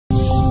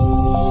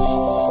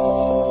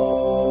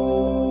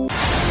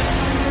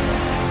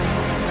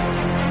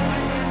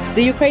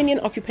The Ukrainian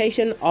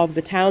occupation of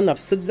the town of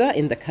Sudzha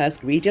in the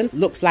Kursk region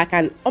looks like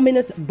an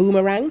ominous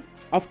boomerang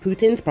of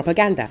Putin's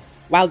propaganda.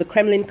 While the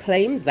Kremlin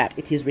claims that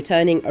it is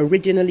returning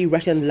originally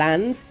Russian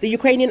lands, the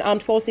Ukrainian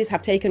Armed Forces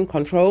have taken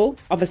control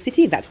of a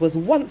city that was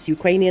once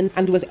Ukrainian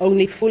and was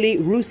only fully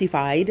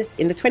Russified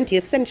in the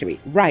 20th century,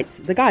 writes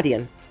The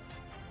Guardian.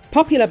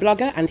 Popular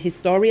blogger and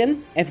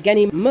historian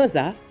Evgeny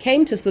Murza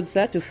came to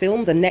Sudzha to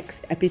film the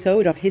next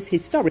episode of his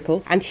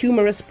historical and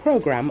humorous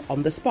program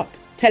on the spot.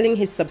 Telling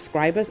his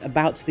subscribers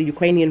about the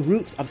Ukrainian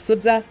roots of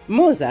Sudzha,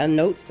 Murza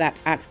notes that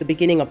at the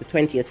beginning of the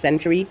 20th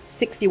century,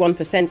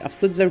 61% of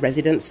Sudzha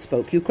residents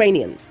spoke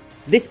Ukrainian.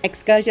 This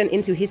excursion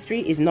into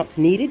history is not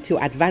needed to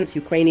advance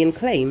Ukrainian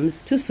claims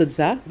to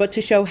Sudzha, but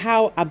to show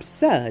how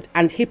absurd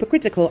and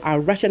hypocritical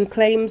are Russian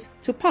claims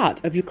to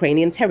part of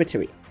Ukrainian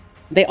territory.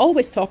 They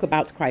always talk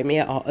about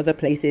Crimea or other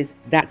places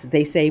that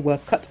they say were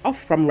cut off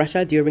from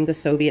Russia during the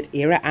Soviet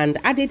era and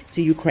added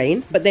to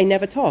Ukraine, but they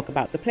never talk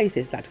about the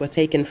places that were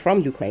taken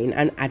from Ukraine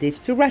and added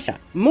to Russia,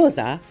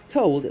 Murza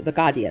told The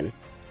Guardian.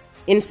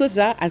 In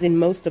Sudzha, as in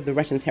most of the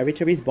Russian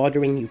territories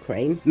bordering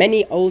Ukraine,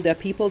 many older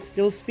people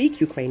still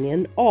speak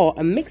Ukrainian or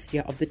a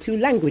mixture of the two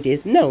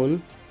languages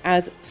known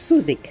as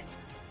surzhyk.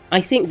 I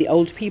think the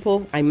old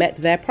people I met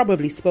there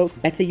probably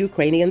spoke better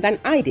Ukrainian than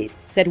I did,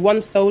 said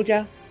one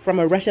soldier from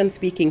a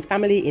Russian-speaking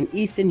family in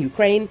eastern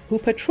Ukraine who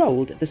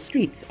patrolled the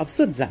streets of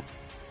Sudzha.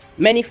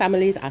 Many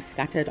families are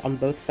scattered on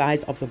both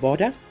sides of the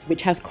border,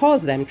 which has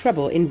caused them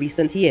trouble in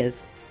recent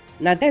years.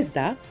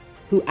 Nadezhda,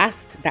 who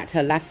asked that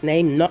her last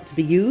name not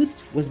be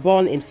used, was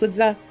born in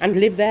Sudzha and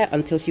lived there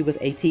until she was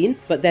 18,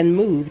 but then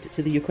moved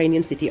to the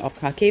Ukrainian city of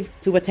Kharkiv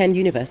to attend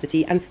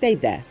university and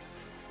stayed there.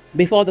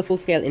 Before the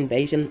full-scale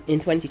invasion in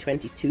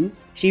 2022,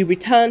 she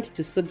returned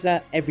to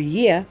Sudzha every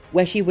year,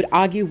 where she would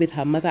argue with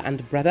her mother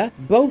and brother,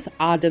 both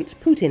ardent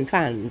Putin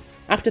fans.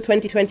 After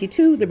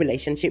 2022, the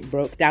relationship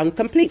broke down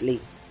completely.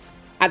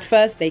 At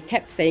first, they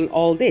kept saying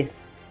all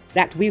this,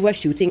 that we were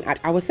shooting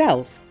at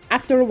ourselves.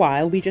 After a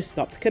while, we just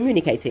stopped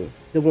communicating,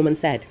 the woman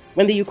said.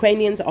 When the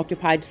Ukrainians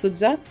occupied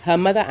Sudzha, her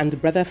mother and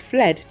brother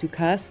fled to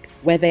Kursk,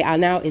 where they are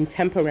now in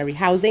temporary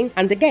housing,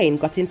 and again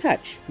got in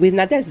touch with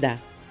Nadezhda.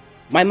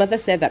 My mother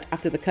said that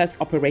after the Kursk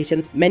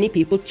operation, many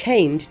people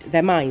changed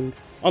their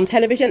minds. On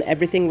television,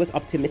 everything was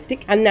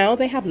optimistic, and now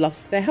they have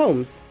lost their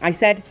homes. I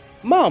said,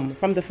 Mom,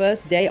 from the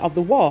first day of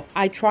the war,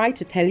 I tried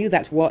to tell you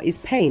that war is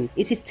pain.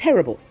 It is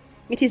terrible.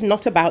 It is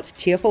not about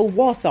cheerful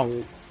war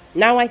songs.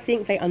 Now I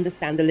think they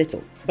understand a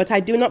little, but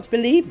I do not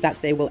believe that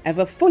they will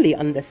ever fully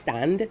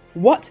understand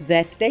what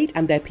their state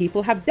and their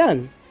people have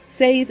done,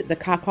 says the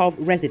Kharkiv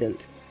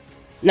resident.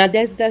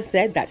 Nadezhda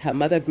said that her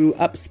mother grew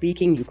up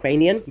speaking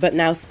Ukrainian, but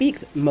now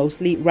speaks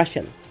mostly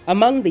Russian.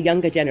 Among the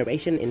younger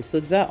generation in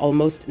Sudzha,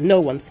 almost no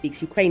one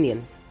speaks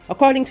Ukrainian.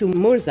 According to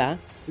Murza,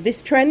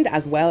 this trend,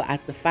 as well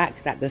as the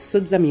fact that the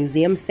Sudzha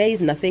Museum says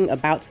nothing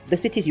about the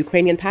city's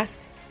Ukrainian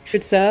past,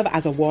 should serve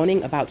as a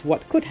warning about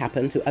what could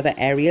happen to other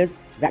areas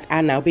that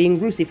are now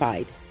being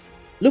Russified.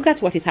 Look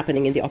at what is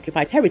happening in the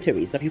occupied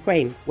territories of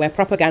Ukraine, where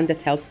propaganda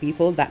tells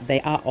people that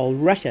they are all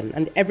Russian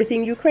and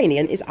everything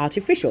Ukrainian is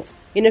artificial.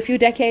 In a few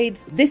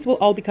decades, this will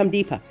all become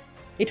deeper.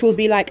 It will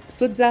be like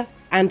Sudzha,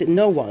 and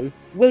no one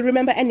will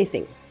remember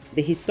anything,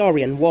 the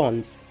historian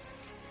warns.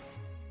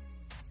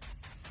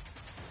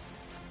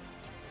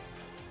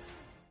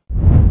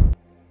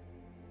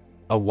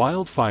 A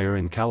wildfire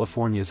in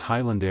California's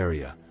Highland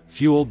area,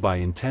 fueled by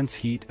intense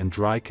heat and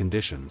dry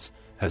conditions,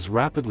 has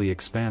rapidly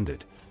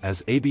expanded,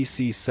 as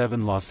ABC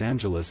 7 Los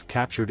Angeles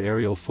captured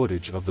aerial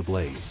footage of the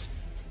blaze.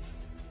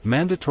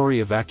 Mandatory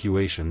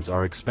evacuations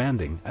are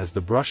expanding as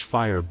the brush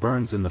fire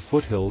burns in the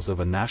foothills of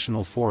a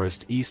national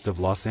forest east of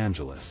Los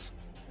Angeles.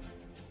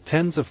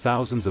 Tens of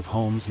thousands of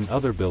homes and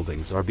other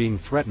buildings are being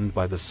threatened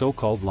by the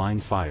so-called line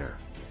fire.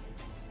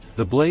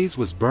 The blaze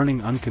was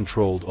burning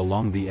uncontrolled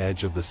along the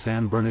edge of the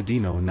San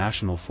Bernardino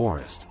National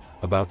Forest,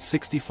 about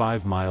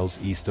 65 miles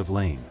east of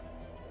Lane.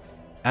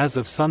 As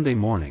of Sunday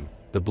morning,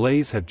 the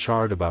blaze had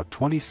charred about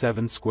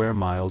 27 square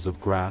miles of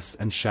grass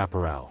and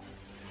chaparral.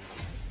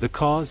 The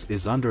cause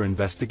is under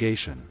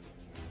investigation.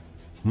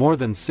 More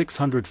than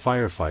 600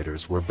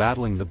 firefighters were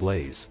battling the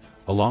blaze,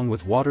 along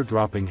with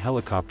water-dropping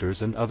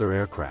helicopters and other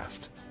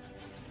aircraft.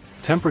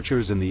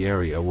 Temperatures in the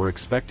area were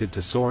expected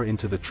to soar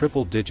into the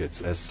triple digits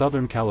as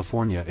Southern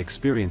California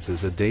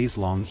experiences a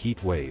days-long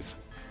heat wave.